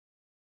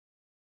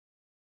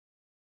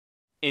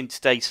In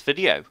today's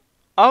video,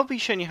 I'll be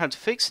showing you how to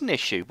fix an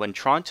issue when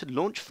trying to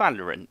launch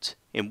Valorant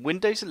in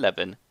Windows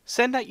 11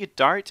 saying that your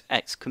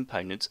DirectX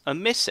components are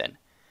missing.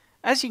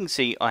 As you can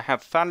see, I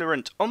have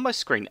Valorant on my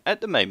screen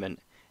at the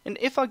moment, and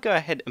if I go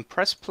ahead and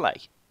press play,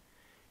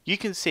 you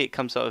can see it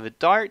comes up with a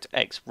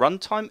DirectX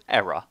Runtime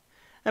error,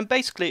 and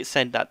basically it's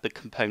saying that the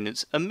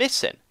components are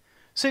missing.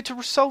 So to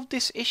resolve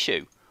this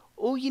issue,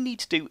 all you need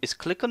to do is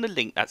click on the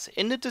link that's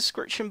in the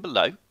description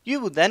below. You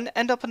will then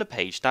end up on a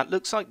page that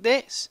looks like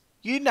this.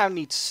 You now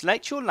need to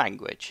select your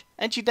language,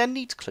 and you then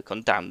need to click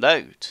on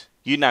download.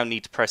 You now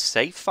need to press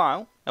save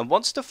file, and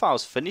once the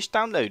file's finished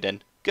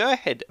downloading, go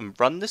ahead and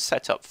run the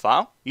setup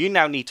file. You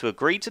now need to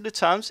agree to the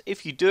terms.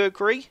 If you do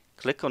agree,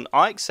 click on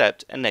I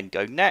accept and then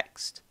go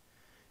next.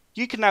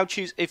 You can now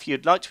choose if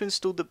you'd like to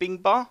install the Bing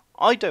bar.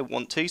 I don't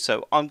want to,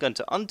 so I'm going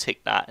to untick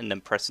that and then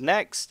press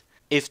next.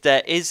 If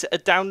there is a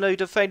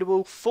download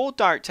available for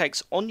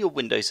DirectX on your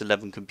Windows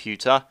 11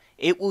 computer,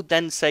 it will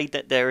then say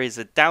that there is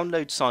a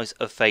download size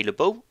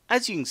available.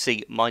 As you can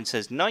see, mine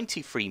says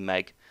 93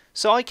 meg,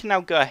 so I can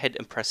now go ahead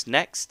and press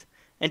next,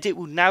 and it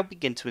will now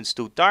begin to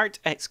install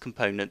DirectX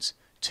components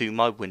to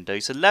my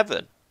Windows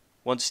 11.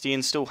 Once the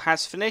install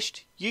has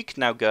finished, you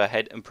can now go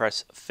ahead and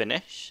press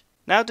finish.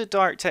 Now the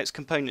DirectX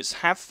components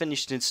have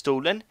finished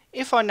installing,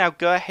 if I now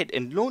go ahead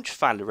and launch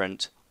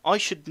Valorant, I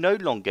should no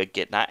longer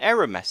get that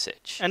error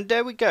message. And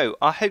there we go.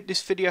 I hope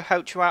this video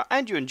helped you out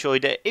and you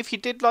enjoyed it. If you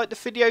did like the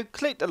video,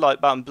 click the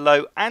like button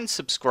below and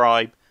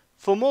subscribe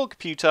for more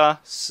computer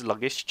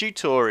sluggish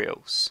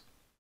tutorials.